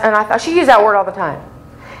mess. And I thought, she used that word all the time.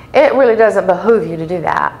 It really doesn't behoove you to do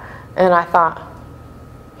that. And I thought,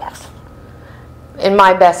 yes, in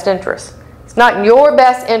my best interest. It's not in your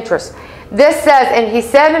best interest. This says, and he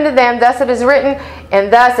said unto them, thus it is written,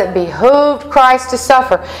 and thus it behooved Christ to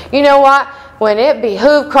suffer. You know what? When it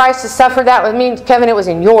behooved Christ to suffer, that means, Kevin, it was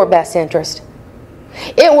in your best interest.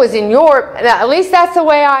 It was in your, at least that's the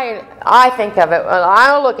way I think of it.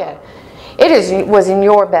 I'll look at it. It was in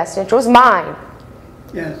your best interest. It was mine.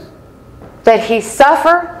 Yes. That he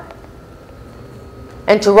suffer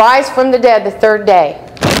and to rise from the dead the third day.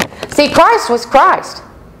 See, Christ was Christ.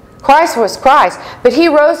 Christ was Christ. But he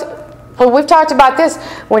rose, well, we've talked about this,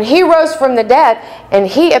 when he rose from the dead and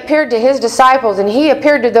he appeared to his disciples and he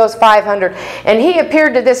appeared to those 500 and he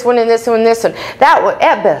appeared to this one and this one and this one,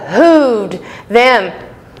 it behooved them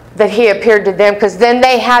that he appeared to them, because then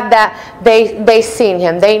they had that, they seen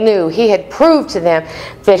him, they knew, he had proved to them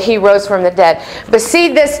that he rose from the dead. But see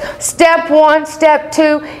this, step 1, step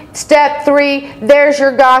 2, step 3, there's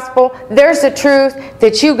your gospel, there's the truth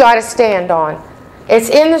that you got to stand on. It's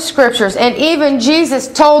in the Scriptures, and even Jesus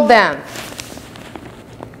told them.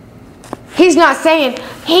 He's not saying,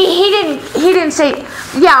 he didn't say,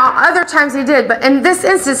 yeah, other times he did, but in this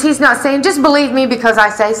instance he's not saying, just believe me because I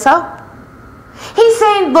say so. He's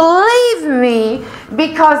saying, believe me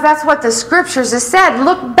because that's what the Scriptures have said.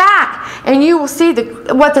 Look back and you will see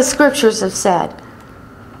what the Scriptures have said.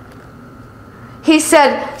 He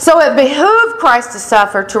said, so it behooved Christ to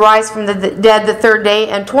suffer, to rise from the dead the third day.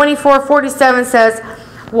 And 24:47 says,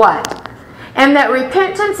 what? And that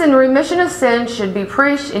repentance and remission of sins should be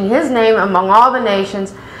preached in his name among all the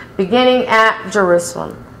nations, beginning at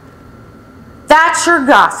Jerusalem. That's your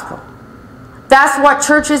gospel. That's what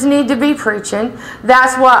churches need to be preaching.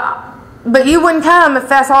 But you wouldn't come if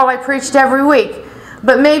that's all I preached every week.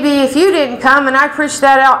 But maybe if you didn't come and I preached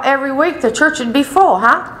that out every week, the church would be full,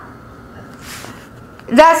 huh?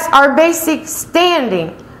 That's our basic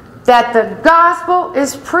standing, that the gospel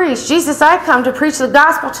is preached. Jesus, I come to preach the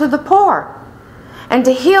gospel to the poor and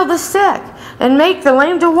to heal the sick and make the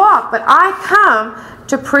lame to walk. But I come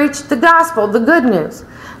to preach the gospel, the good news,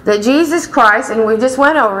 that Jesus Christ, and we just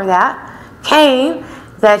went over that, came,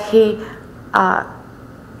 that He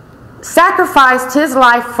sacrificed His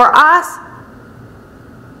life for us,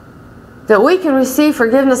 that we can receive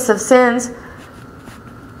forgiveness of sins,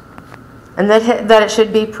 and that it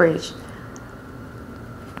should be preached.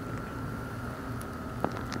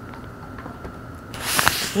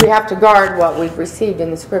 We have to guard what we've received in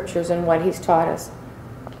the Scriptures and what He's taught us.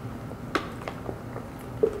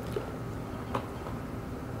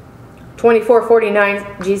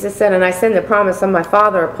 (24:49) Jesus said, "And I send the promise of my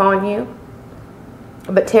Father upon you,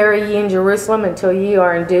 but tarry ye in Jerusalem until ye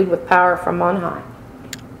are endued with power from on high."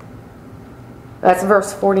 That's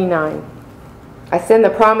verse 49. "I send the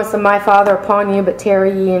promise of my Father upon you, but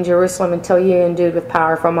tarry ye in Jerusalem until ye are endued with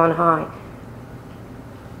power from on high."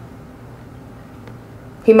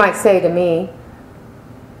 He might say to me,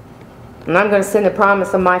 and I'm going to send the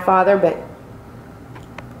promise of my Father, but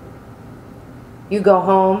you go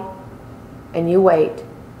home and you wait.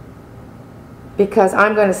 Because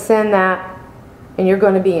I'm going to send that, and you're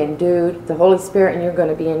going to be endued, the Holy Spirit, and you're going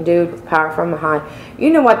to be endued with power from on high.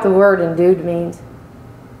 You know what the word endued means?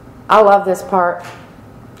 I love this part.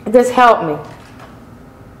 This helped me.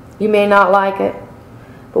 You may not like it,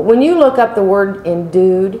 but when you look up the word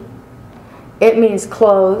endued, it means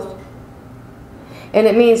clothed, and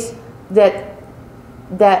it means that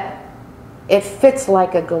it fits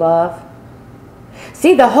like a glove.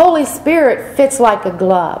 See, the Holy Spirit fits like a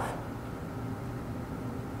glove.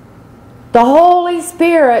 The Holy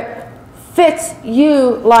Spirit fits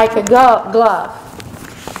you like a glove.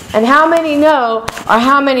 And how many know, or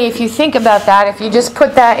how many, if you think about that, if you just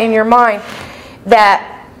put that in your mind, that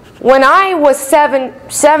when I was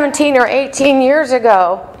 17 or 18 years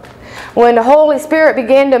ago, when the Holy Spirit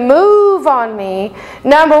began to move on me,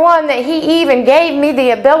 number one, that He even gave me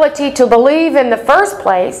the ability to believe in the first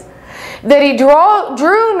place, that He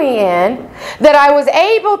drew me in, that I was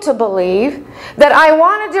able to believe, that I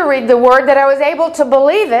wanted to read the Word, that I was able to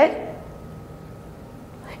believe it,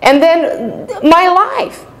 and then my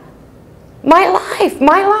life.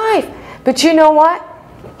 But you know what?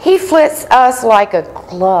 He fits us like a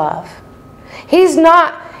glove. He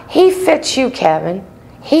fits you, Kevin.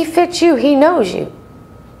 He fits you. He knows you.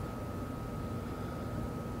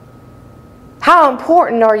 How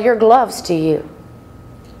important are your gloves to you?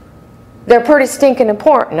 They're pretty stinking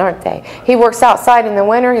important, aren't they? He works outside in the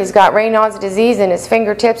winter. He's got Raynaud's disease and his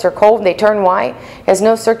fingertips are cold. They turn white. Has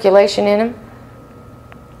no circulation in them.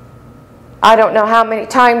 I don't know how many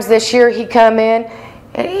times this year he come in.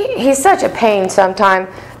 And he's such a pain sometimes.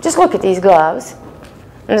 Just look at these gloves.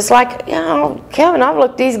 And it's like, you know, Kevin, I've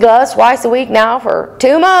looked at these gloves twice a week now for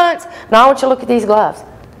 2 months. Now I want you to look at these gloves.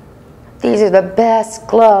 These are the best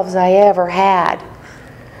gloves I ever had.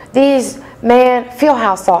 These, man, feel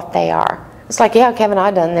how soft they are. It's like, yeah, Kevin,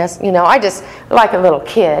 I've done this. You know, I just, like a little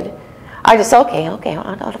kid, I just, okay,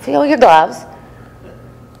 I know to feel your gloves.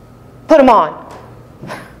 Put them on.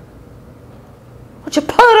 Won't you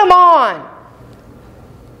put them on?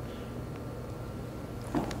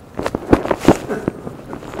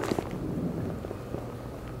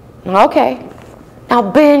 Okay. Now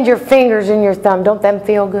bend your fingers and your thumb. Don't them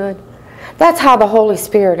feel good? That's how the Holy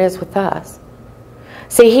Spirit is with us.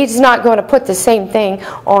 See, He's not going to put the same thing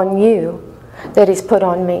on you that He's put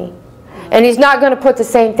on me. And He's not going to put the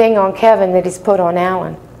same thing on Kevin that He's put on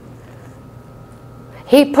Alan.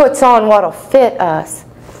 He puts on what will fit us.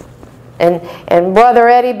 And Brother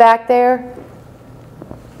Eddie back there,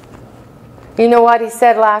 you know what he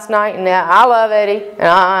said last night? And I love Eddie. And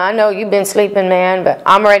I know you've been sleeping, man, but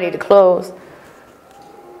I'm ready to close.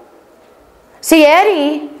 See,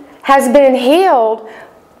 Eddie has been healed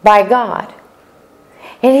by God.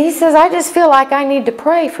 And he says, I just feel like I need to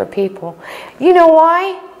pray for people. You know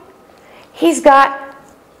why? He's got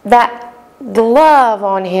that glove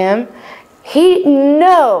on him. He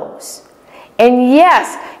knows. And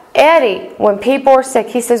yes, Eddie, when people are sick,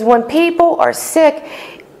 he says, when people are sick,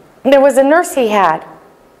 there was a nurse he had.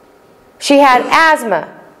 She had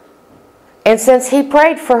asthma. And since he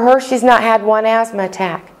prayed for her, she's not had one asthma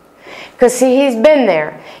attack. Because see, he's been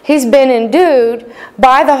there. He's been endued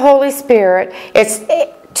by the Holy Spirit. It's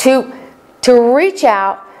to reach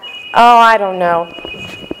out. Oh, I don't know.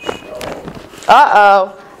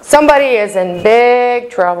 Uh-oh. Somebody is in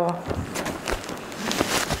big trouble.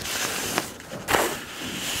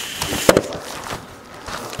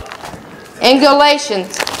 In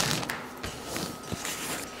Galatians.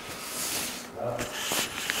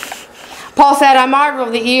 Paul said, I marvel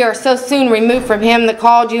that ye are so soon removed from him that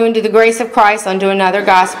called you into the grace of Christ unto another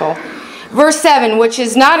gospel. Verse 7, which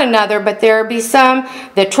is not another, but there be some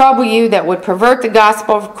that trouble you that would pervert the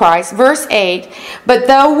gospel of Christ. Verse 8, but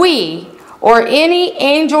though we or any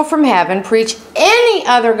angel from heaven preach any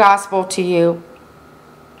other gospel to you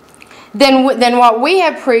than what we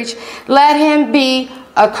have preached, let him be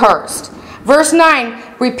accursed. Verse 9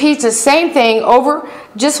 repeats the same thing over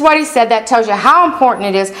just what he said. That tells you how important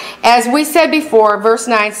it is. As we said before, verse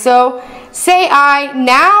 9, so say I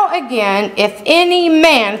now again, if any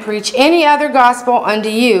man preach any other gospel unto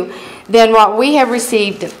you than what we have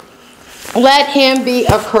received, let him be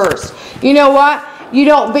accursed. You know what? You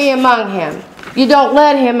don't be among him. You don't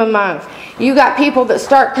let him among. You got people that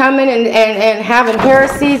start coming and having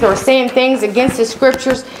heresies or saying things against the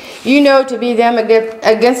Scriptures. You know, to be them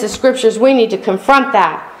against the Scriptures, we need to confront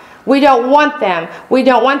that. We don't want them. We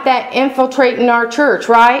don't want that infiltrating our church,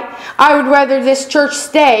 right? I would rather this church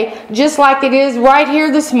stay just like it is right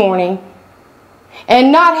here this morning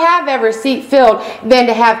and not have every seat filled than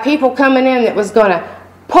to have people coming in that was going to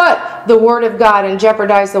put the Word of God and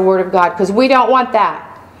jeopardize the Word of God, because we don't want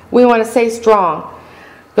that. We want to stay strong.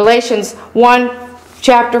 Galatians 1,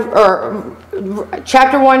 chapter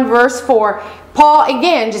 1, verse 4. Paul,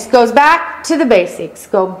 again, just goes back to the basics.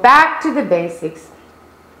 Go back to the basics.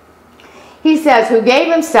 He says, He gave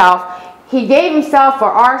himself for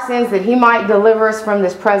our sins that he might deliver us from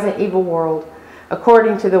this present evil world,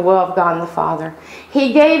 according to the will of God and the Father.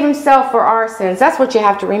 He gave himself for our sins. That's what you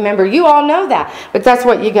have to remember. You all know that, but that's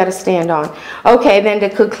what you got to stand on. Okay, then to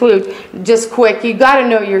conclude, just quick, you got to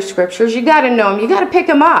know your Scriptures. You got to know them. You got to pick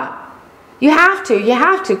them up. You have to,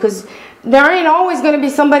 because there ain't always going to be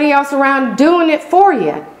somebody else around doing it for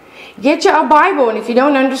you. Get you a Bible, and if you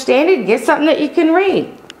don't understand it, get something that you can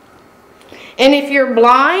read. And if you're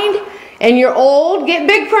blind and you're old, get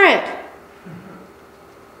big print.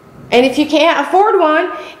 And if you can't afford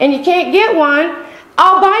one and you can't get one,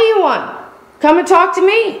 I'll buy you one. Come and talk to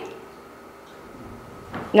me.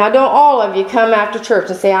 Now, don't all of you come after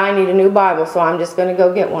church and say, I need a new Bible, so I'm just going to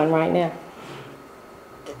go get one right now.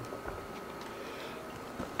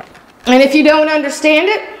 And if you don't understand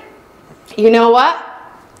it, you know what?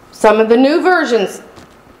 Some of the new versions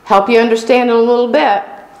help you understand it a little bit.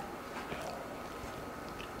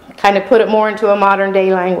 Kind of put it more into a modern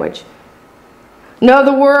day language. Know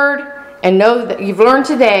the Word, and know that you've learned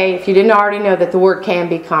today, if you didn't already know, that the Word can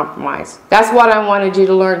be compromised. That's what I wanted you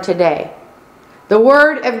to learn today. The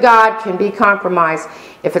Word of God can be compromised.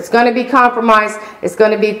 If it's going to be compromised, it's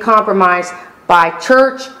going to be compromised by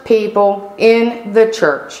church people in the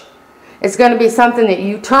church. It's going to be something that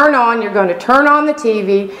you turn on. You're going to turn on the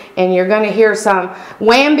TV, and you're going to hear some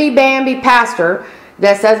whamby-bamby pastor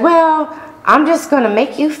that says, well, I'm just going to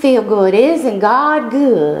make you feel good. Isn't God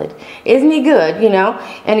good? Isn't He good? You know,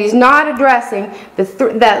 and He's not addressing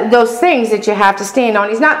those things that you have to stand on.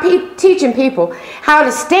 He's not teaching people how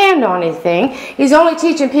to stand on anything. He's only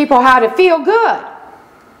teaching people how to feel good.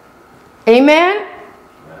 Amen?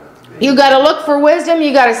 You got to look for wisdom.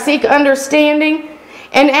 You got to seek understanding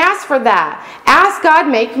and ask for that. Ask God,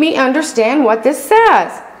 make me understand what this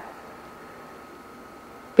says.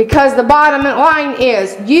 Because the bottom line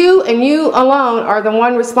is, you and you alone are the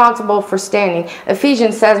one responsible for standing.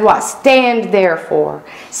 Ephesians says what? Stand therefore.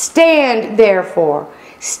 Stand therefore.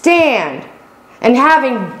 Stand. And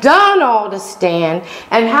having done all to stand,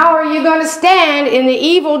 and how are you going to stand in the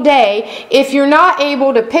evil day if you're not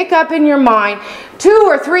able to pick up in your mind 2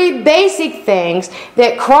 or 3 basic things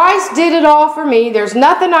that Christ did it all for me, there's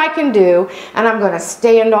nothing I can do, and I'm going to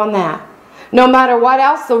stand on that. No matter what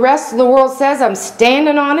else the rest of the world says, I'm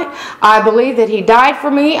standing on it. I believe that He died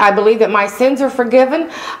for me. I believe that my sins are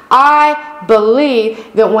forgiven. I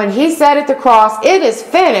believe that when He said at the cross, it is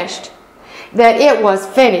finished, that it was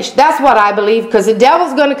finished. That's what I believe, because the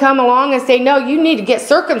devil's going to come along and say, no, you need to get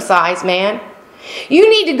circumcised, man. You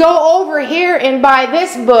need to go over here and buy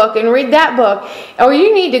this book and read that book. Or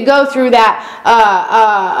you need to go through that,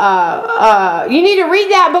 you need to read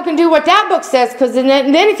that book and do what that book says. Because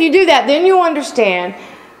then if you do that, then you'll understand.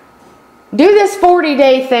 Do this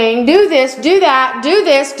 40-day thing. Do this, do that, do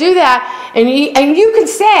this, do that. And you can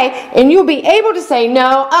say, and you'll be able to say,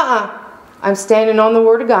 no, I'm standing on the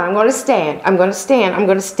Word of God. I'm going to stand. I'm going to stand. I'm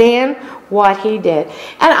going to stand what He did.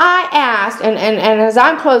 And I asked, and as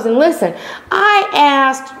I'm closing, listen, I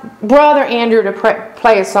asked Brother Andrew to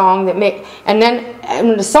play a song that and then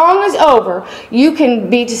when the song is over, you can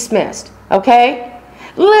be dismissed. Okay?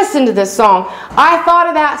 Listen to this song. I thought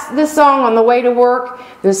of this song on the way to work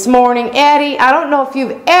this morning. Eddie, I don't know if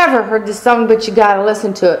you've ever heard this song, but you got to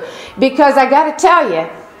listen to it. Because I got to tell you.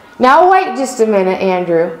 Now wait just a minute,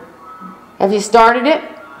 Andrew. Have you started it?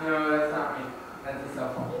 No, that's not me. That's a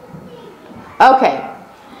cell phone. Okay.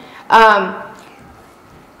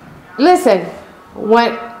 Listen,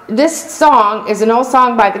 when this song is an old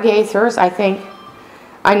song by the Gaithers, I think.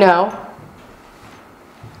 I know.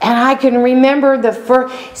 And I can remember the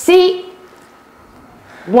first... See,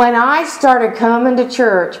 when I started coming to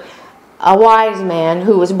church, a wise man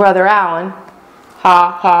who was Brother Allen,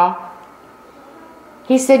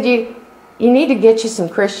 he said, you need to get you some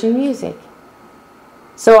Christian music.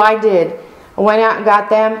 So I did. I went out and got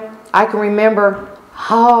them. I can remember,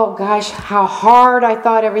 oh gosh, how hard I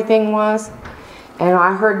thought everything was. And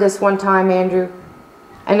I heard this one time, Andrew,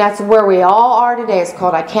 and that's where we all are today. It's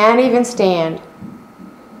called I Can't Even Stand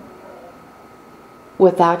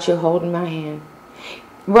Without You Holding My Hand.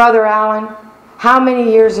 Brother Allen, how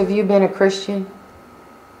many years have you been a Christian?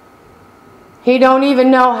 He don't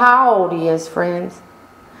even know how old he is, friends.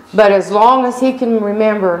 But as long as he can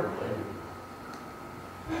remember,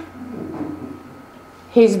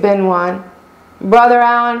 he's been one. Brother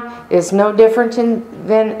Allen is no different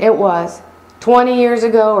than it was 20 years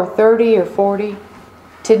ago or 30 or 40.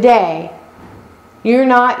 Today, you're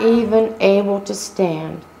not even able to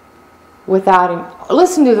stand without him.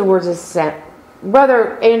 Listen to the words of this.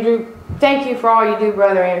 Brother Andrew, thank you for all you do,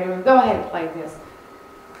 Brother Andrew. Go ahead and play this.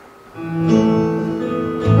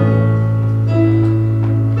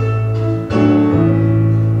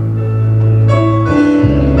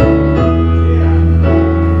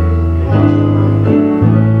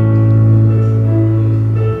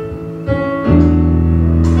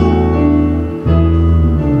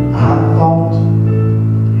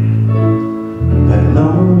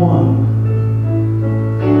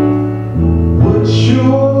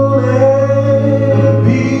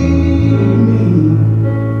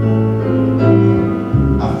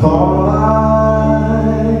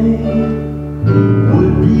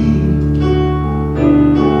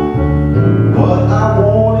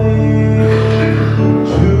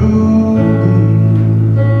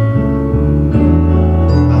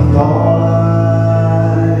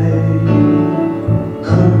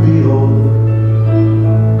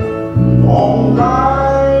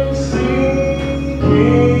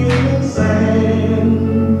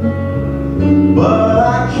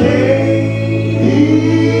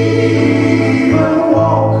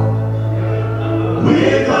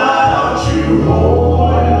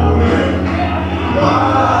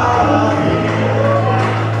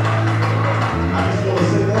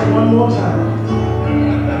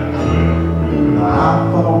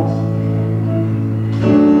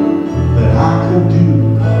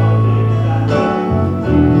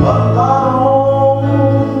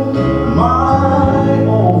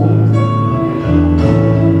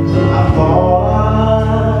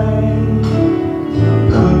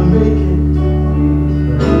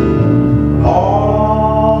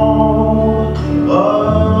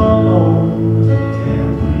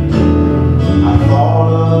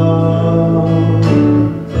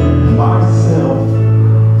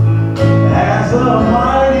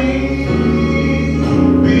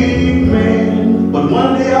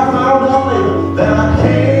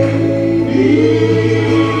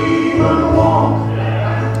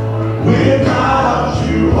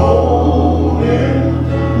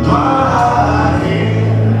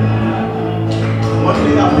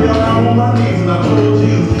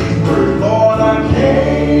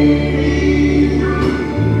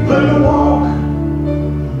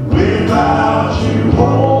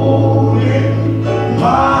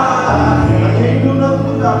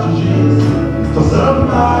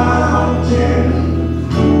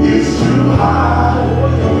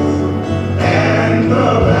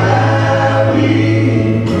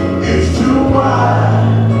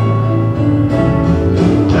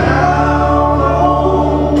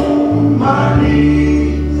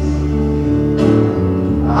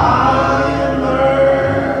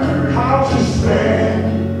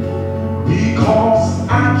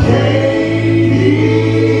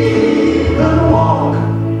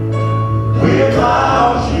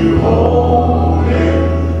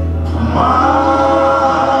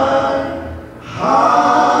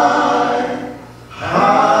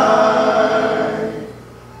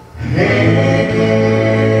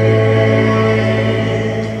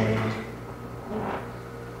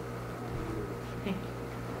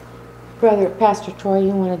 Brother Pastor Troy,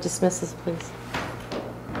 you want to dismiss us, please?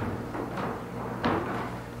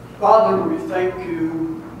 Father, we thank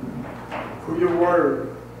you for your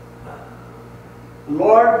word.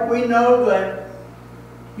 Lord, we know that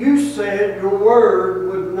you said your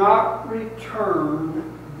word would not return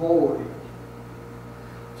void.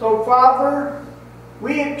 So, Father,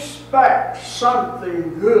 we expect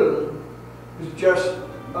something good is just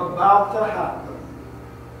about to happen.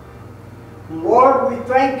 Lord, we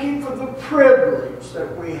thank you for the privilege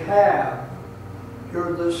that we have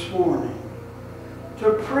here this morning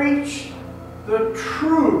to preach the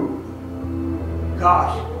true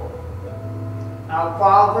gospel. Now,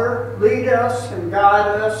 Father, lead us and guide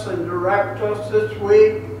us and direct us this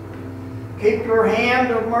week. Keep your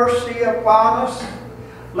hand of mercy upon us.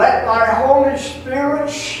 Let thy Holy Spirit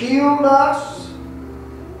shield us.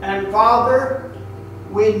 And Father,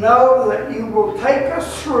 we know that you will take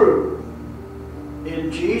us through.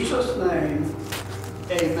 In Jesus' name,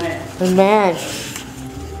 amen. Amen.